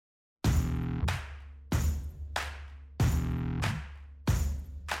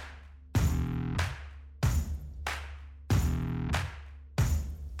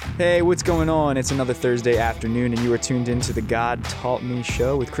Hey, what's going on? It's another Thursday afternoon, and you are tuned into the God Taught Me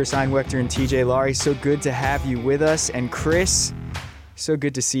show with Chris Einwechter and TJ Laurie. So good to have you with us. And Chris, so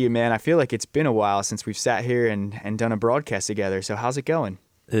good to see you, man. I feel like it's been a while since we've sat here and done a broadcast together. So how's it going?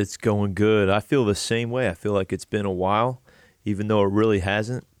 It's going good. I feel the same way. I feel like it's been a while, even though it really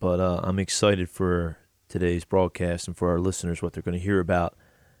hasn't. But I'm excited for today's broadcast and for our listeners, what they're going to hear about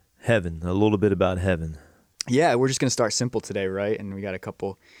heaven, a little bit about heaven. Yeah, we're just going to start simple today, right? And we got a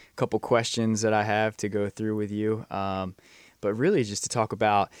couple questions that I have to go through with you. But really just to talk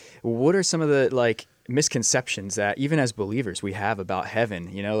about what are some of the misconceptions that even as believers we have about heaven,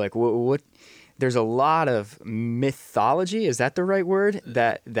 what there's a lot of mythology, is that the right word,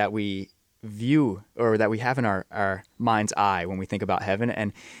 that we view or that we have in our mind's eye when we think about heaven.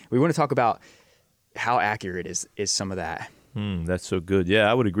 And we want to talk about how accurate is some of that. That's so good.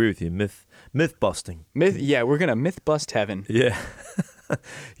 Yeah, I would agree with you. Myth busting. Yeah, we're going to myth bust heaven. Yeah.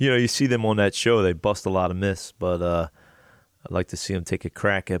 You see them on that show, they bust a lot of myths, but I'd like to see them take a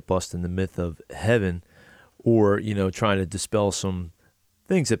crack at busting the myth of heaven, or, trying to dispel some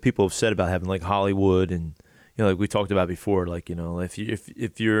things that people have said about heaven, like Hollywood, and, like we talked about before,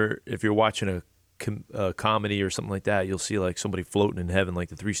 if you're watching a comedy or something like that, you'll see like somebody floating in heaven, like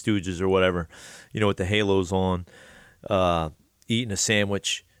the Three Stooges or whatever, with the halos on, eating a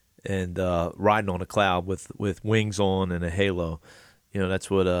sandwich and riding on a cloud with wings on and a halo. That's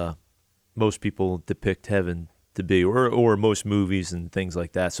what most people depict heaven to be, or most movies and things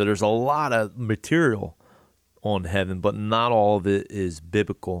like that. So there's a lot of material on heaven, but not all of it is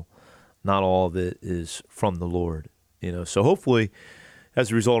biblical. Not all of it is from the Lord. So hopefully, as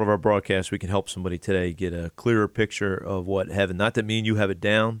a result of our broadcast, we can help somebody today get a clearer picture of what heaven. Not that me and you have it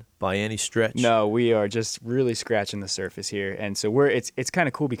down by any stretch. No, we are just really scratching the surface here. And so it's kind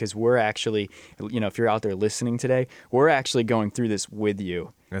of cool because we're actually, if you're out there listening today, we're actually going through this with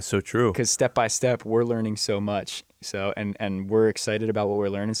you. That's so true. Because step by step, we're learning so much. So and we're excited about what we're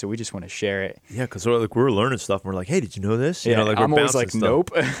learning, so we just want to share it. Yeah, because we're learning stuff, and we're like, hey, did you know this? Yeah, we're I'm always like, stuff. nope.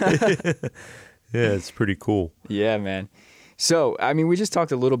 Yeah, it's pretty cool. Yeah, man. So, we just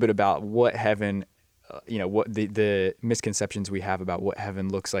talked a little bit about what heaven, what the misconceptions we have about what heaven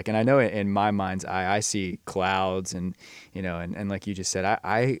looks like. And I know in my mind's eye, I see clouds and like you just said,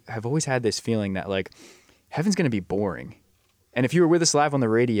 I have always had this feeling that like heaven's going to be boring. And if you were with us live on the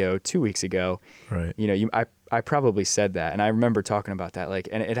radio 2 weeks ago, right? I probably said that. And I remember talking about that.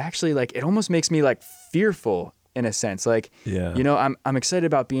 And it actually it almost makes me fearful in a sense, yeah. I'm excited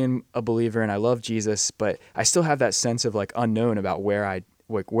about being a believer and I love Jesus, but I still have that sense of unknown about where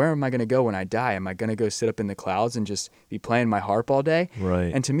am I going to go when I die? Am I going to go sit up in the clouds and just be playing my harp all day?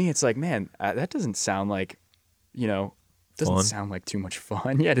 Right. And to me, it's man, that doesn't sound sound like too much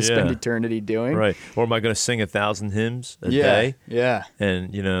fun. Yeah, to spend eternity doing. Right. Or am I going to sing 1,000 hymns a day? Yeah.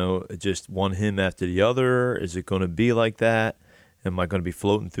 And, just one hymn after the other? Is it going to be like that? Am I going to be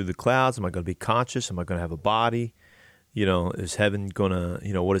floating through the clouds? Am I going to be conscious? Am I going to have a body? Is heaven going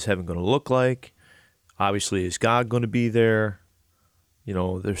to, what is heaven going to look like? Obviously, is God going to be there?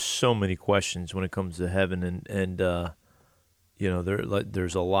 There's so many questions when it comes to heaven, and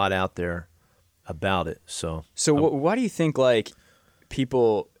there's a lot out there about it. So why do you think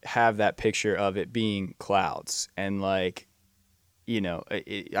people have that picture of it being clouds and I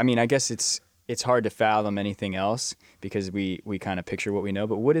guess it's hard to fathom anything else because we kind of picture what we know,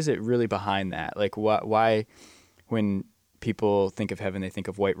 but what is it really behind that? Why when people think of heaven, they think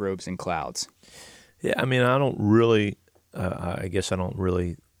of white robes and clouds? Yeah, I don't really, I guess I don't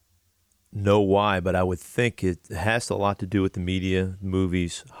really know why, but I would think it has a lot to do with the media,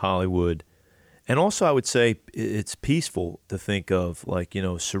 movies, Hollywood. And also I would say it's peaceful to think of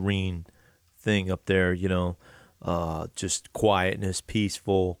serene thing up there, just quietness,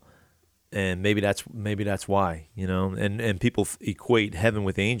 peaceful. And maybe that's why, and people equate heaven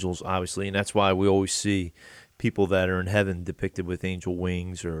with angels, obviously, and that's why we always see people that are in heaven depicted with angel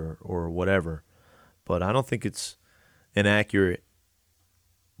wings or whatever. But I don't think it's inaccurate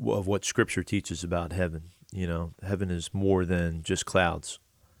of what Scripture teaches about heaven. Heaven is more than just clouds,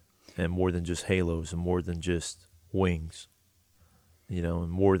 and more than just halos, and more than just wings,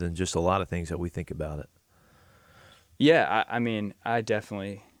 and more than just a lot of things that we think about it. Yeah, I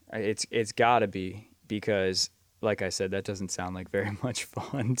definitely. It's got to be, because like I said, that doesn't sound like very much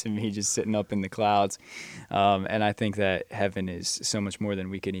fun to me, just sitting up in the clouds. And I think that heaven is so much more than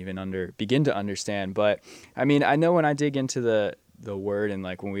we can even begin to understand. But I know when I dig into the word and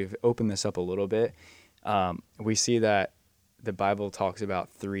when we've opened this up a little bit, we see that the Bible talks about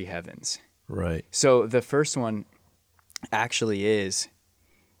 3 heavens. Right. So the first one actually is,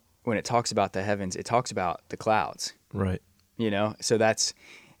 when it talks about the heavens, it talks about the clouds. Right. So that's,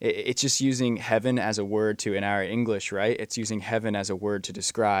 it's just using heaven as a word to, in our English, right? It's using heaven as a word to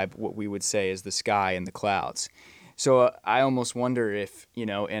describe what we would say is the sky and the clouds. So I almost wonder if, in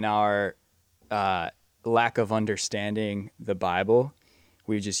our lack of understanding the Bible,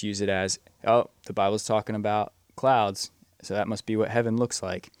 we just use it as, oh, the Bible's talking about clouds, so that must be what heaven looks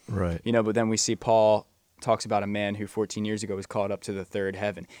like. Right. But then we see Paul talks about a man who 14 years ago was called up to the third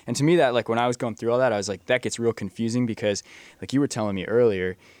heaven. And to me, that, like, when I was going through all that, I was like, that gets real confusing because, like you were telling me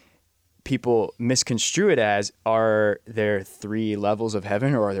earlier, people misconstrue it as, are there 3 levels of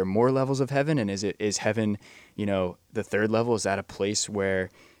heaven, or are there more levels of heaven? And is heaven, the third level? Is that a place where,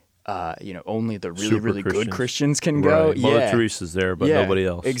 only the really, Super really Christians. good Christians can go? Right. Mother Teresa's there, but nobody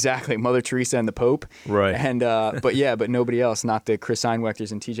else. Exactly. Mother Teresa and the Pope. Right. And, but nobody else, not the Chris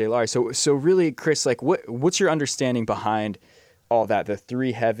Einwechters and TJ Lowry. So really, Chris, like, what's your understanding behind all that, the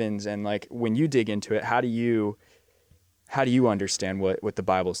 3 heavens? And, like, when you dig into it, how do you understand what the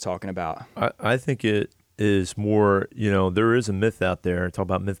Bible is talking about? I think it is more, there is a myth out there, talk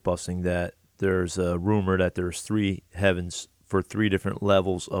about myth busting, that there's a rumor that there's 3 heavens for 3 different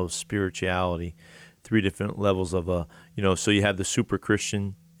levels of spirituality, 3 different levels of so you have the super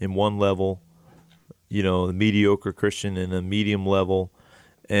Christian in one level, the mediocre Christian in a medium level,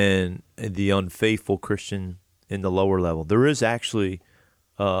 and the unfaithful Christian in the lower level. There is actually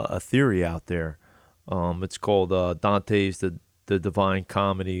a theory out there. It's called Dante's the Divine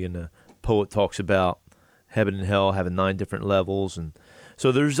Comedy, and the poet talks about heaven and hell having 9 different levels, and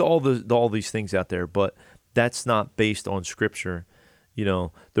so there's all these things out there, but that's not based on Scripture.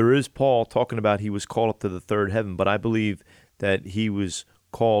 There is Paul talking about he was called up to the third heaven, but I believe that he was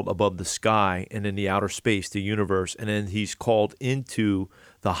called above the sky and in the outer space, the universe, and then he's called into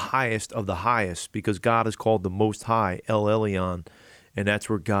the highest of the highest, because God is called the Most High, El Elyon, and that's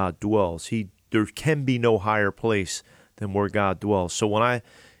where God dwells. There can be no higher place than where God dwells. So when I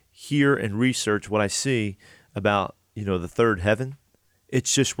hear and research what I see about, the third heaven,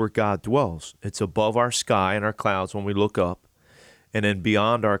 it's just where God dwells. It's above our sky and our clouds when we look up. And then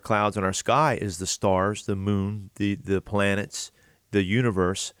beyond our clouds and our sky is the stars, the moon, the planets, the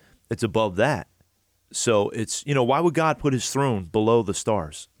universe. It's above that. So it's, why would God put his throne below the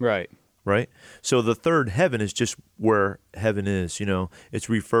stars? Right. Right? So the third heaven is just where heaven is. It's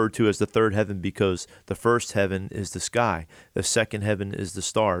referred to as the third heaven because the first heaven is the sky, the second heaven is the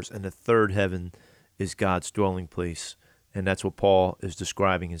stars, and the third heaven is God's dwelling place. And that's what Paul is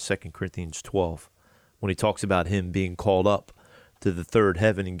describing in 2 Corinthians 12 when he talks about him being called up to the third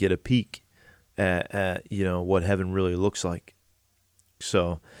heaven and get a peek at what heaven really looks like.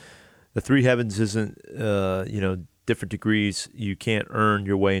 So the 3 heavens isn't, different degrees. You can't earn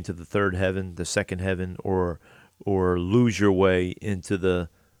your way into the third heaven, the second heaven, or lose your way into the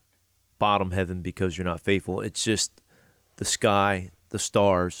bottom heaven because you're not faithful. It's just the sky, the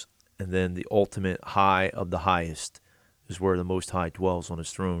stars, and then the ultimate high of the highest is where the Most High dwells on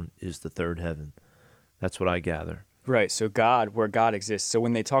his throne, is the third heaven. That's what I gather. Right. So God, where God exists. So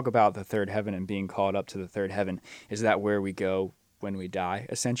when they talk about the third heaven and being called up to the third heaven, is that where we go when we die,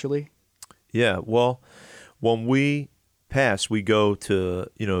 essentially? Yeah. Well, when we pass, we go to,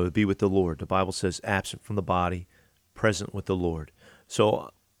 be with the Lord. The Bible says absent from the body, present with the Lord.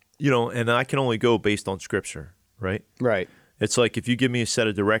 So, and I can only go based on Scripture, right? Right. It's like if you give me a set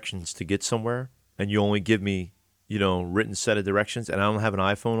of directions to get somewhere and you only give me, written set of directions, and I don't have an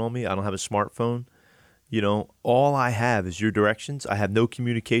iPhone on me, I don't have a smartphone, all I have is your directions. I have no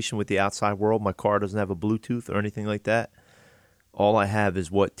communication with the outside world. My car doesn't have a Bluetooth or anything like that. All I have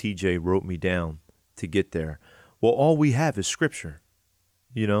is what TJ wrote me down to get there. Well, all we have is Scripture,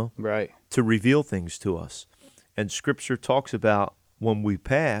 right, to reveal things to us. And Scripture talks about when we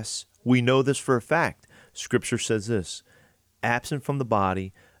pass, we know this for a fact. Scripture says this: absent from the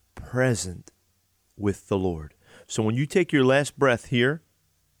body, present with the Lord. So when you take your last breath here,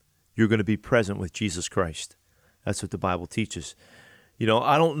 you're going to be present with Jesus Christ. That's what the Bible teaches.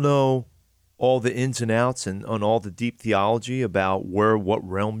 I don't know all the ins and outs and on all the deep theology about what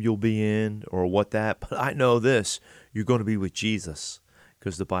realm you'll be in or what that, but I know this: you're going to be with Jesus,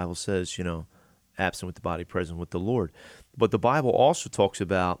 because the Bible says, absent with the body, present with the Lord. But the Bible also talks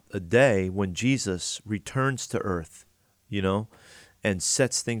about a day when Jesus returns to earth, and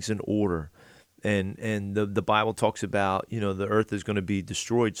sets things in order. And the Bible talks about, the earth is going to be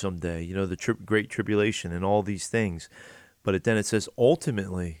destroyed someday, the great tribulation and all these things. But then it says,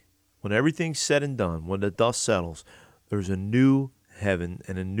 ultimately, when everything's said and done, when the dust settles, there's a new heaven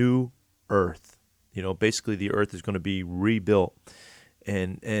and a new earth. Basically the earth is going to be rebuilt.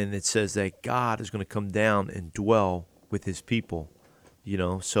 And it says that God is going to come down and dwell with his people,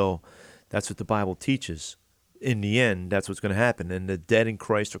 so that's what the Bible teaches. in the end, that's what's going to happen. And the dead in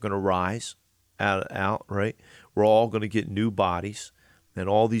Christ are going to rise out, right? We're all going to get new bodies and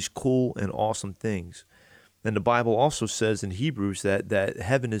all these cool and awesome things. And the Bible also says in Hebrews that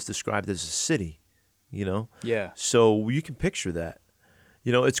heaven is described as a city, you know? Yeah. So you can picture that.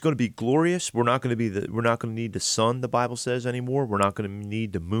 You know, it's going to be glorious. We're not going to need the sun, the Bible says, anymore. We're not going to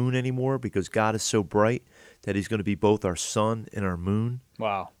need the moon anymore because God is so bright that he's going to be both our sun and our moon.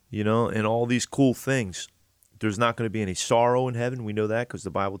 Wow. You know, and all these cool things. There's not going to be any sorrow in heaven. We know that because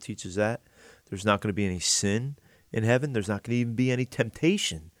the Bible teaches that. There's not going to be any sin in heaven. There's not going to even be any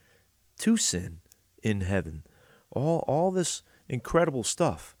temptation to sin in heaven. All this incredible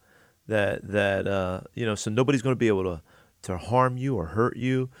stuff that you know, so nobody's going to be able to harm you or hurt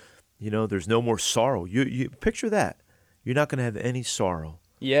you. You know, there's no more sorrow. You picture that. You're not going to have any sorrow.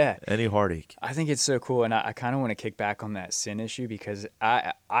 Yeah. Any heartache. I think it's so cool, and I kind of want to kick back on that sin issue because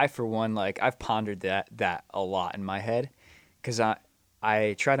I for one, like, I've pondered that a lot in my head because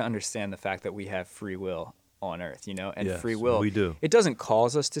I try to understand the fact that we have free will on earth, you know, and Yes, free will, we do. It doesn't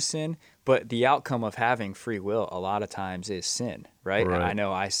cause us to sin, but the outcome of having free will a lot of times is sin, right? Right. And I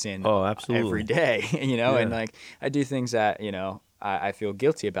know I sin absolutely. every day, you know, Yeah. and like I do things that, you know, I feel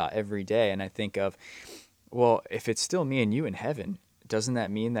guilty about every day. And I think of, well, if it's still me and you in heaven, doesn't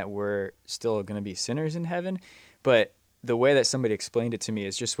that mean that we're still going to be sinners in heaven? But the way that somebody explained it to me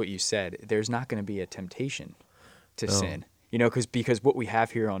is just what you said. There's not going to be a temptation to sin, you know, because what we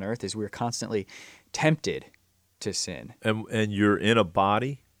have here on earth is we're constantly tempted to sin. And you're in a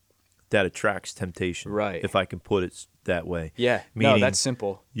body that attracts temptation. Right. If I can put it that way. Yeah. Meaning no, that's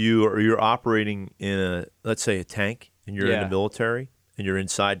simple. You're operating in let's say a tank, and you're in Yeah. the military, and you're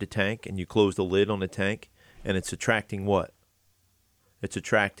inside the tank, and you close the lid on the tank, and it's attracting what? It's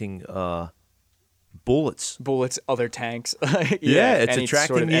attracting bullets. Bullets, other tanks. Yeah, it's any attracting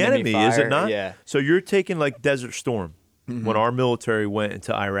sort of the enemy, is fire. it not? Yeah. So you're taking like Desert Storm when our military went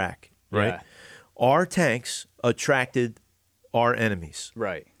into Iraq, right? Yeah. Our tanks attracted our enemies.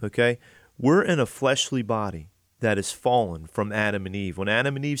 Right. Okay? We're in a fleshly body that is fallen from Adam and Eve. When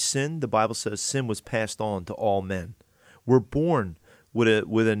Adam and Eve sinned, the Bible says sin was passed on to all men. We're born with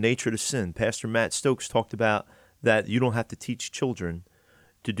a nature to sin. Pastor Matt Stokes talked about that you don't have to teach children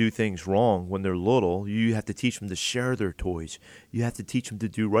to do things wrong when they're little. You have to teach them to share their toys. You have to teach them to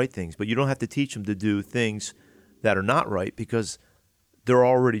do right things, but you don't have to teach them to do things that are not right because they're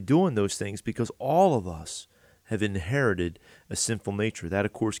already doing those things because all of us have inherited a sinful nature. That,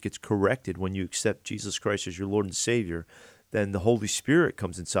 of course, gets corrected when you accept Jesus Christ as your Lord and Savior. Then the Holy Spirit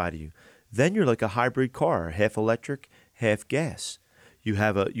comes inside of you. Then you're like a hybrid car, half electric, half gas. You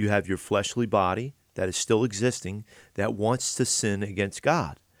have your fleshly body that is still existing that wants to sin against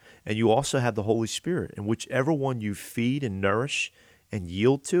God. And you also have the Holy Spirit. And whichever one you feed and nourish and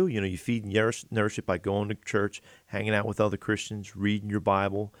yield to, you know, you feed and nourish it by going to church, hanging out with other Christians, reading your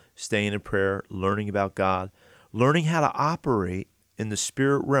Bible, staying in prayer, learning about God, learning how to operate in the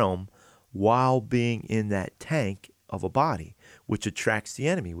spirit realm while being in that tank of a body, which attracts the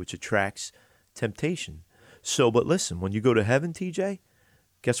enemy, which attracts temptation. So, but listen, when you go to heaven, TJ,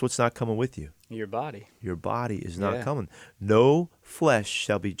 guess what's not coming with you? Your body. Your body is not Yeah. coming. No flesh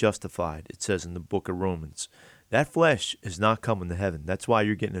shall be justified, it says in the book of Romans. That flesh is not coming to heaven. That's why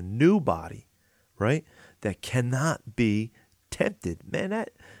you're getting a new body, right? That cannot be tempted. Man,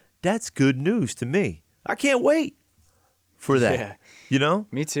 that's good news to me. I can't wait for that. Yeah. You know?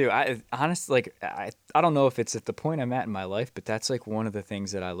 Me too. I honestly, like, I don't know if it's at the point I'm at in my life, but that's like one of the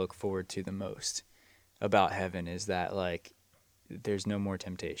things that I look forward to the most about heaven is that, like, there's no more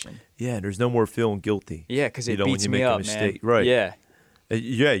temptation. Yeah, there's no more feeling guilty. Yeah, because it when beats you me make a up, mistake. man. Right. Yeah.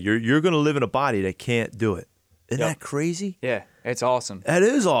 Yeah, you're going to live in a body that can't do it. Isn't Yep. that crazy? Yeah. It's awesome. That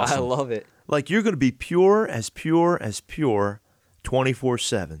is awesome. I love it. Like you're going to be pure as pure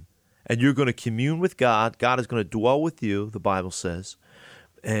 24/7. And you're going to commune with God. God is going to dwell with you, the Bible says.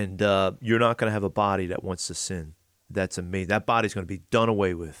 And you're not going to have a body that wants to sin. That's amazing. That body's going to be done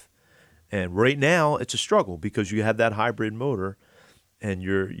away with. And right now, it's a struggle because you have that hybrid motor and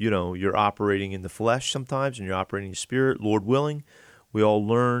you're operating in the flesh sometimes and you're operating in the spirit. Lord willing, we all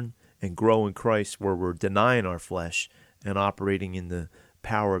learn and grow in Christ where we're denying our flesh and operating in the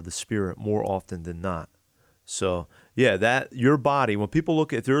power of the Spirit more often than not. So, yeah, that your body, when people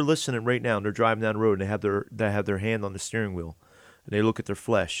look if they're listening right now and they're driving down the road and they have their hand on the steering wheel and they look at their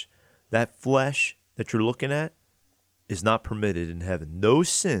flesh, that flesh that you're looking at is not permitted in heaven. No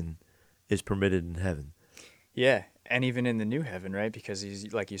sin is permitted in heaven. Yeah. And even in the new heaven, right? Because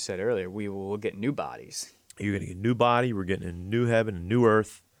like you said earlier, we will get new bodies. You're going to get a new body. We're getting a new heaven, a new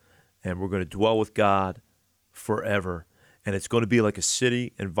earth, and we're going to dwell with God forever. And it's going to be like a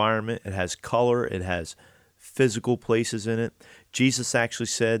city environment. It has color. It has physical places in it. Jesus actually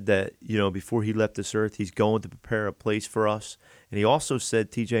said that, before he left this earth, he's going to prepare a place for us. And he also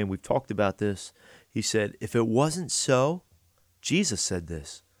said, TJ, and we've talked about this, he said, if it wasn't so, Jesus said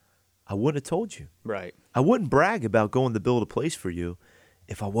this, I wouldn't have told you. Right. I wouldn't brag about going to build a place for you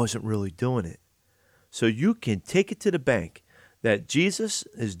if I wasn't really doing it. So you can take it to the bank that Jesus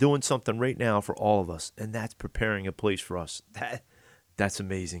is doing something right now for all of us, and that's preparing a place for us. That's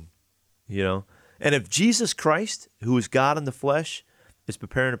amazing, And if Jesus Christ, who is God in the flesh, is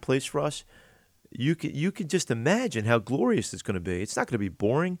preparing a place for us, you can just imagine how glorious it's going to be. It's not going to be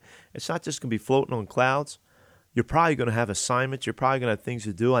boring. It's not just going to be floating on clouds. You're probably going to have assignments. You're probably going to have things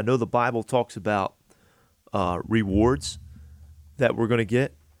to do. I know the Bible talks about rewards that we're going to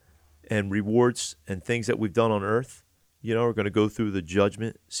get, and rewards and things that we've done on earth. Are going to go through the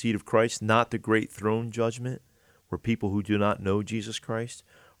judgment seat of Christ, not the great throne judgment, where people who do not know Jesus Christ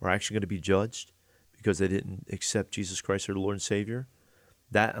are actually going to be judged because they didn't accept Jesus Christ as their Lord and Savior.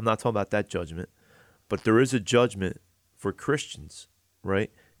 That I'm not talking about that judgment, but there is a judgment for Christians,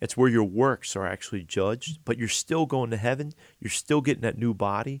 right? It's where your works are actually judged, but you're still going to heaven. You're still getting that new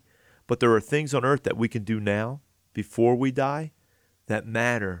body. But there are things on earth that we can do now before we die that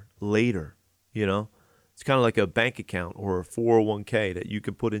matter later, It's kind of like a bank account or a 401k that you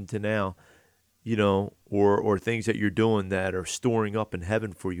can put into now, or things that you're doing that are storing up in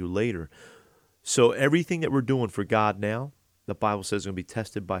heaven for you later. So everything that we're doing for God now, the Bible says is going to be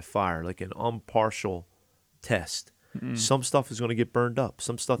tested by fire, like an impartial test. Mm-hmm. Some stuff is going to get burned up.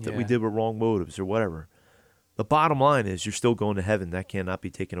 Some stuff that we did with wrong motives or whatever. The bottom line is you're still going to heaven. That cannot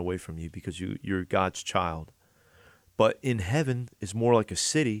be taken away from you because you're God's child. But in heaven is more like a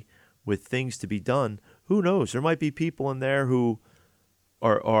city with things to be done. Who knows? There might be people in there who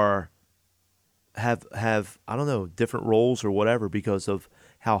have I don't know, different roles or whatever because of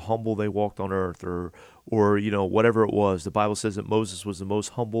how humble they walked on earth or whatever it was. The Bible says that Moses was the most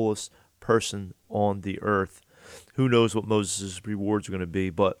humblest person on the earth. Who knows what Moses' rewards are going to be,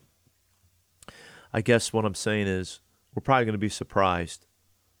 but I guess what I'm saying is we're probably going to be surprised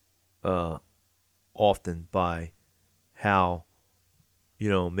often by how,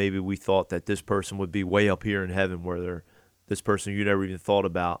 maybe we thought that this person would be way up here in heaven where this person you never even thought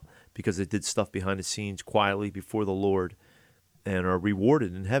about because they did stuff behind the scenes quietly before the Lord and are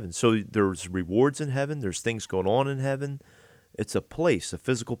rewarded in heaven. So there's rewards in heaven. There's things going on in heaven. It's a place, a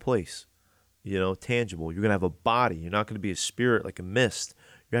physical place, tangible. You're going to have a body. You're not going to be a spirit like a mist.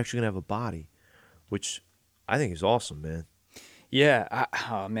 You're actually going to have a body, which I think is awesome, man. Yeah.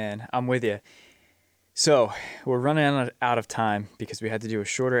 Man, I'm with you. So we're running out of time because we had to do a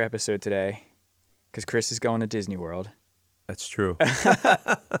shorter episode today because Chris is going to Disney World. That's true.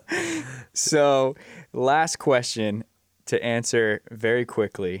 So last question to answer very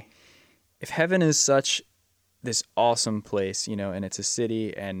quickly. If heaven is such this awesome place, and it's a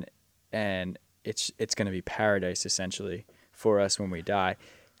city and it's going to be paradise essentially for us when we die,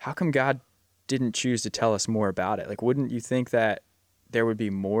 how come God didn't choose to tell us more about it? Like, wouldn't you think that there would be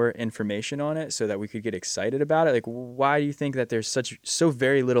more information on it so that we could get excited about it? Like, why do you think that there's so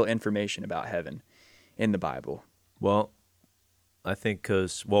very little information about heaven in the Bible? Well, I think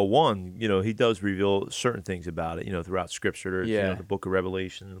because, one, he does reveal certain things about it, throughout Scripture. There's, the book of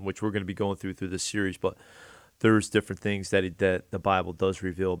Revelation, which we're going to be going through this series, but there's different things that the Bible does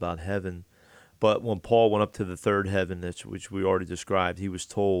reveal about heaven. But when Paul went up to the third heaven, which we already described, he was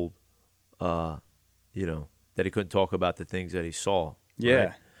told, that he couldn't talk about the things that he saw. Yeah.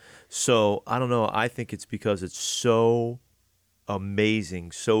 Right? So, I don't know. I think it's because it's so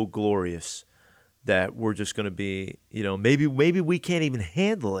amazing, so glorious that we're just going to be, maybe we can't even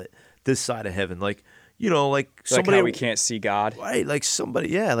handle it this side of heaven. Like somebody, how we can't see God. Right. Like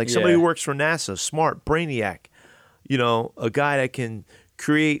somebody, somebody who works for NASA, smart, brainiac, a guy that can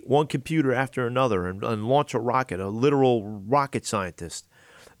create one computer after another and launch a rocket, a literal rocket scientist.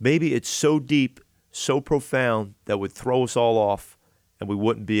 Maybe it's so deep, so profound that would throw us all off and we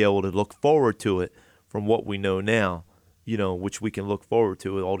wouldn't be able to look forward to it from what we know now, which we can look forward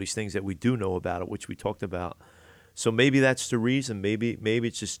to, all these things that we do know about it, which we talked about. So maybe that's the reason. Maybe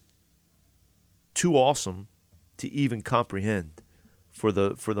it's just too awesome to even comprehend for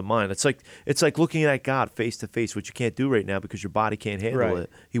the mind. It's like looking at God face to face, which you can't do right now because your body can't handle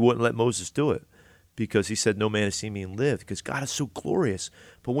it. He wouldn't let Moses do it because he said, "No man has seen me and lived," because God is so glorious.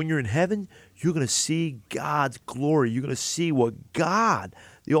 But when you're in heaven, you're going to see God's glory. You're going to see what God,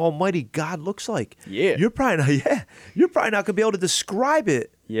 the Almighty God, looks like. Yeah. You're probably not going to be able to describe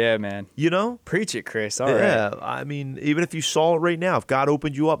it. Yeah, man. Preach it, Chris. All right. Yeah. I mean, even if you saw it right now, if God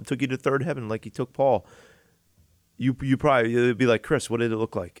opened you up and took you to third heaven like he took Paul, you probably, it'd be like, Chris, what did it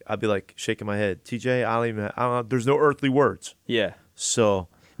look like? I'd be like shaking my head. TJ, I don't, there's no earthly words. Yeah. So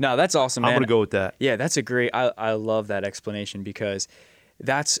no, that's awesome, man. I'm going to go with that. Yeah, that's a great, I love that explanation, because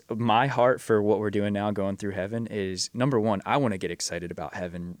that's my heart for what we're doing now, going through heaven, is number one, I want to get excited about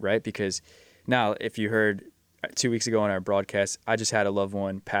heaven, right? Because now, if you heard 2 weeks ago on our broadcast, I just had a loved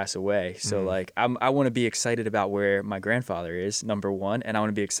one pass away. So like, I want to be excited about where my grandfather is, number one, and I want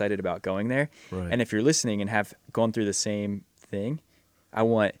to be excited about going there. Right. And if you're listening and have gone through the same thing, I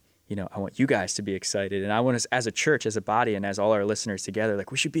want you guys to be excited. And I want us as a church, as a body, and as all our listeners together,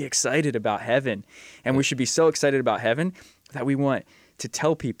 like, we should be excited about heaven. And we should be so excited about heaven that we want to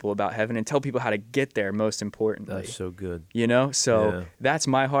tell people about heaven and tell people how to get there, most importantly. That's so good. So that's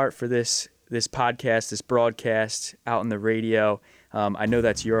my heart for this podcast, this broadcast out on the radio. I know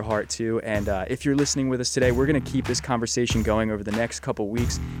that's your heart too. And if you're listening with us today, we're going to keep this conversation going over the next couple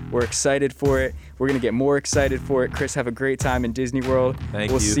weeks. We're excited for it. We're going to get more excited for it. Chris, have a great time in Disney World.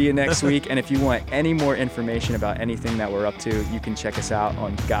 Thank you. We'll see you next week. And if you want any more information about anything that we're up to, you can check us out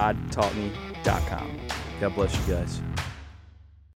on godtaughtme.com. God bless you guys.